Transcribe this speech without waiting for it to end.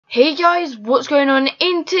Hey guys, what's going on?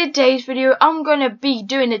 In today's video, I'm going to be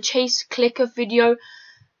doing a chase clicker video.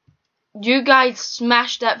 You guys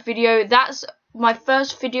smashed that video. That's my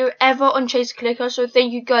first video ever on chase clicker, so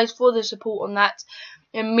thank you guys for the support on that.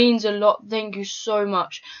 It means a lot. Thank you so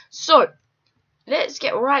much. So, let's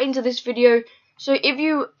get right into this video. So, if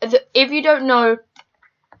you don't know,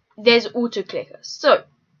 there's autoclicker. So,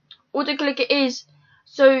 autoclicker is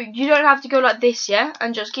so you don't have to go like this, yeah,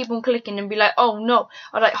 and just keep on clicking and be like, oh no,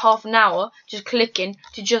 or like half an hour just clicking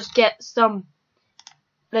to just get some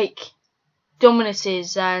like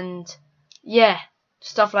dominances and yeah,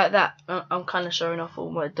 stuff like that. I'm kind of showing off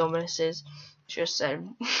all my dominances, just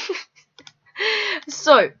saying.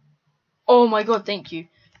 So, oh my god, thank you.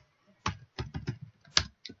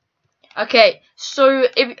 Okay, so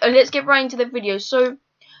let's get right into the video. So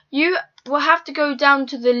you will have to go down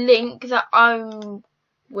to the link that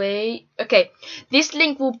okay, this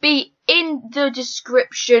link will be in the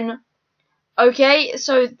description. Okay,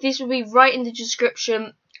 so this will be right in the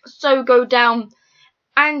description. So go down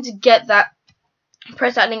and get that.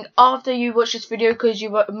 Press that link after you watch this video because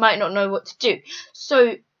you might not know what to do.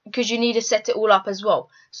 So, because you need to set it all up as well.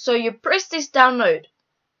 So you press this download.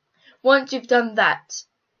 Once you've done that,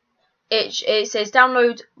 it says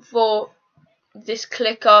download for this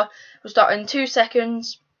clicker. We'll start in 2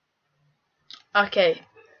 seconds. Okay.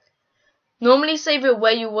 Normally save it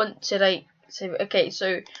where you want to like save it. Okay,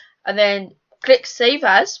 so and then click save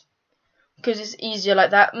as because it's easier like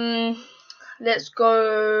that. Let's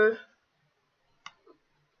go.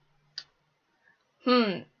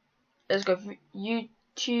 Let's go for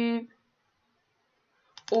YouTube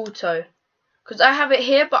Auto because I have it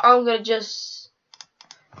here, but I'm gonna just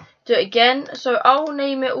do it again. So I'll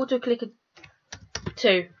name it autoclicker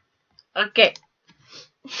 2. Okay.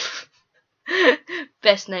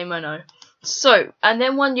 Best name I know. So, and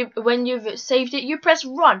then when you've saved it, you press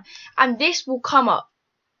run, and this will come up.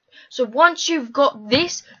 So once you've got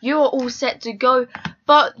this, you are all set to go.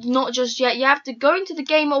 But not just yet. You have to go into the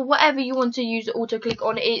game or whatever you want to use the autoclick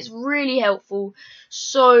on. It's really helpful.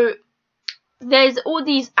 So there's all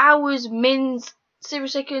these hours, mins, 0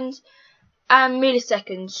 seconds, and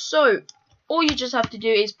milliseconds. So all you just have to do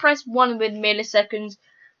is press 1 with milliseconds.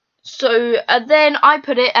 So and then I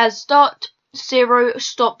put it as start 0,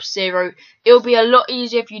 stop 0. It'll be a lot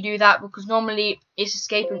easier if you do that because normally it's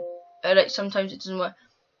escaping. Like sometimes it doesn't work.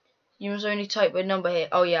 You must only type a number here.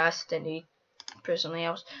 Oh yeah, I accidentally press something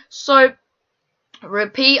else. So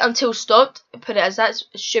repeat until stopped. Put it as that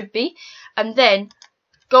should be, and then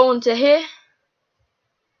go on to here.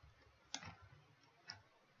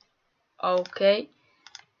 Okay.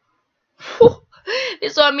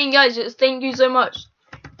 That's what I mean, guys. Just thank you so much.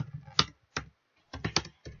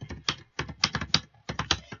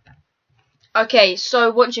 Okay,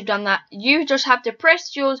 so once you've done that, you just have to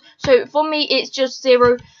press yours. So for me, it's just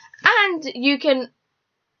 0, and you can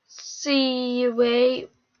see. Wait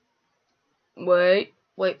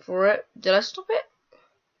for it. Did I stop it?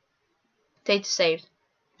 Data saved.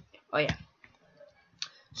 Oh yeah.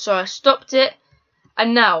 So I stopped it,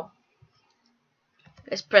 and now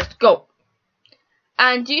let's press go.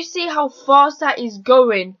 And do you see how fast that is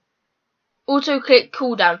going? Auto click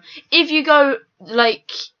cooldown. If you go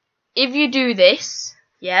like. If you do this,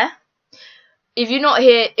 yeah, if you're not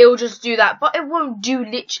here, it'll just do that, but it won't do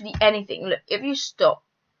literally anything. Look, if you stop,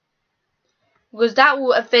 because that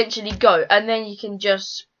will eventually go, and then you can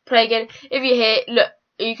just play again. If you're here, look,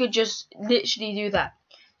 you could just literally do that.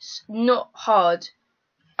 It's not hard.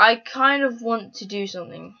 I kind of want to do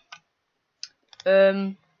something.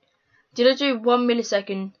 Did I do 1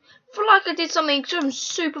 millisecond? I feel like I did something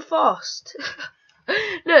super fast.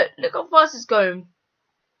 Look how fast it's going.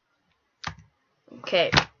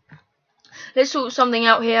 Okay, let's sort something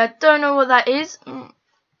out here. I don't know what that is.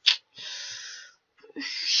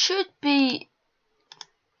 Should be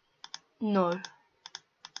no.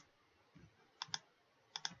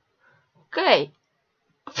 Okay.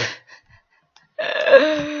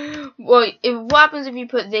 Well, what happens if you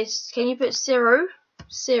put this? Can you put 0?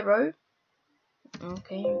 0.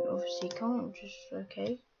 Okay, obviously you can't. Just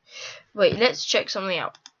okay. Wait, let's check something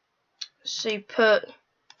out. So you put.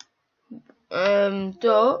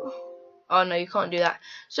 Dot. Oh no, you can't do that.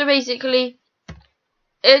 So basically,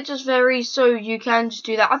 it just varies. So you can just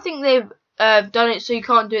do that. I think they've done it so you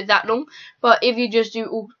can't do it that long. But if you just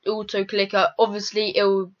do auto clicker, obviously it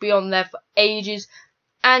will be on there for ages.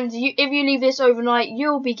 And if you leave this overnight,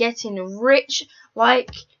 you'll be getting rich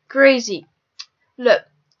like crazy. Look,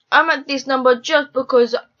 I'm at this number just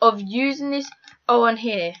because of using this. Oh, and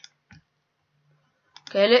here.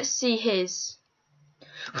 Okay, let's see his.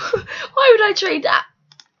 Why would I trade that?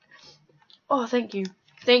 Oh, thank you.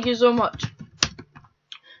 Thank you so much.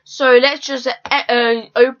 So let's just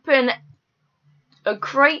open a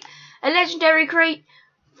crate, a legendary crate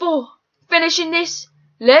for finishing this.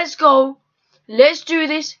 Let's go. Let's do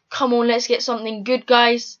this. Come on, let's get something good,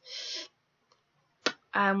 guys.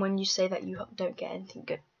 And when you say that, you don't get anything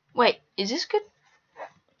good. Wait, is this good?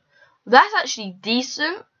 That's actually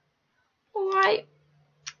decent. Alright.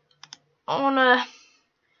 I want a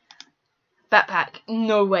backpack.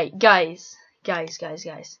 No, wait. Guys. I'm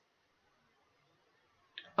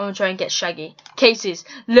gonna try and get Shaggy. Cases.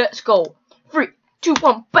 Let's go. 3, 2,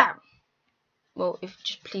 1, bam. Well,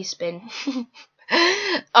 just please spin.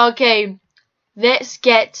 Okay. Let's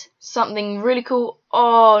get something really cool.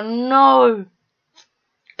 Oh, no.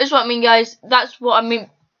 That's what I mean, guys. That's what I mean.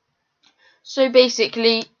 So,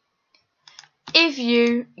 basically, if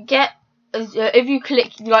you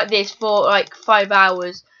click like this for like 5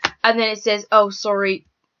 hours, and then it says, oh, sorry,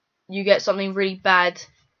 you get something really bad,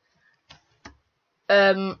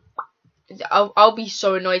 I'll be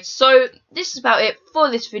so annoyed. So this is about it for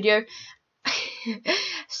this video.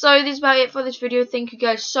 Thank you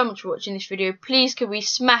guys so much for watching this video. Please can we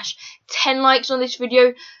smash 10 likes on this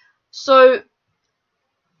video? So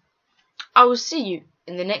I will see you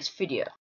in the next video.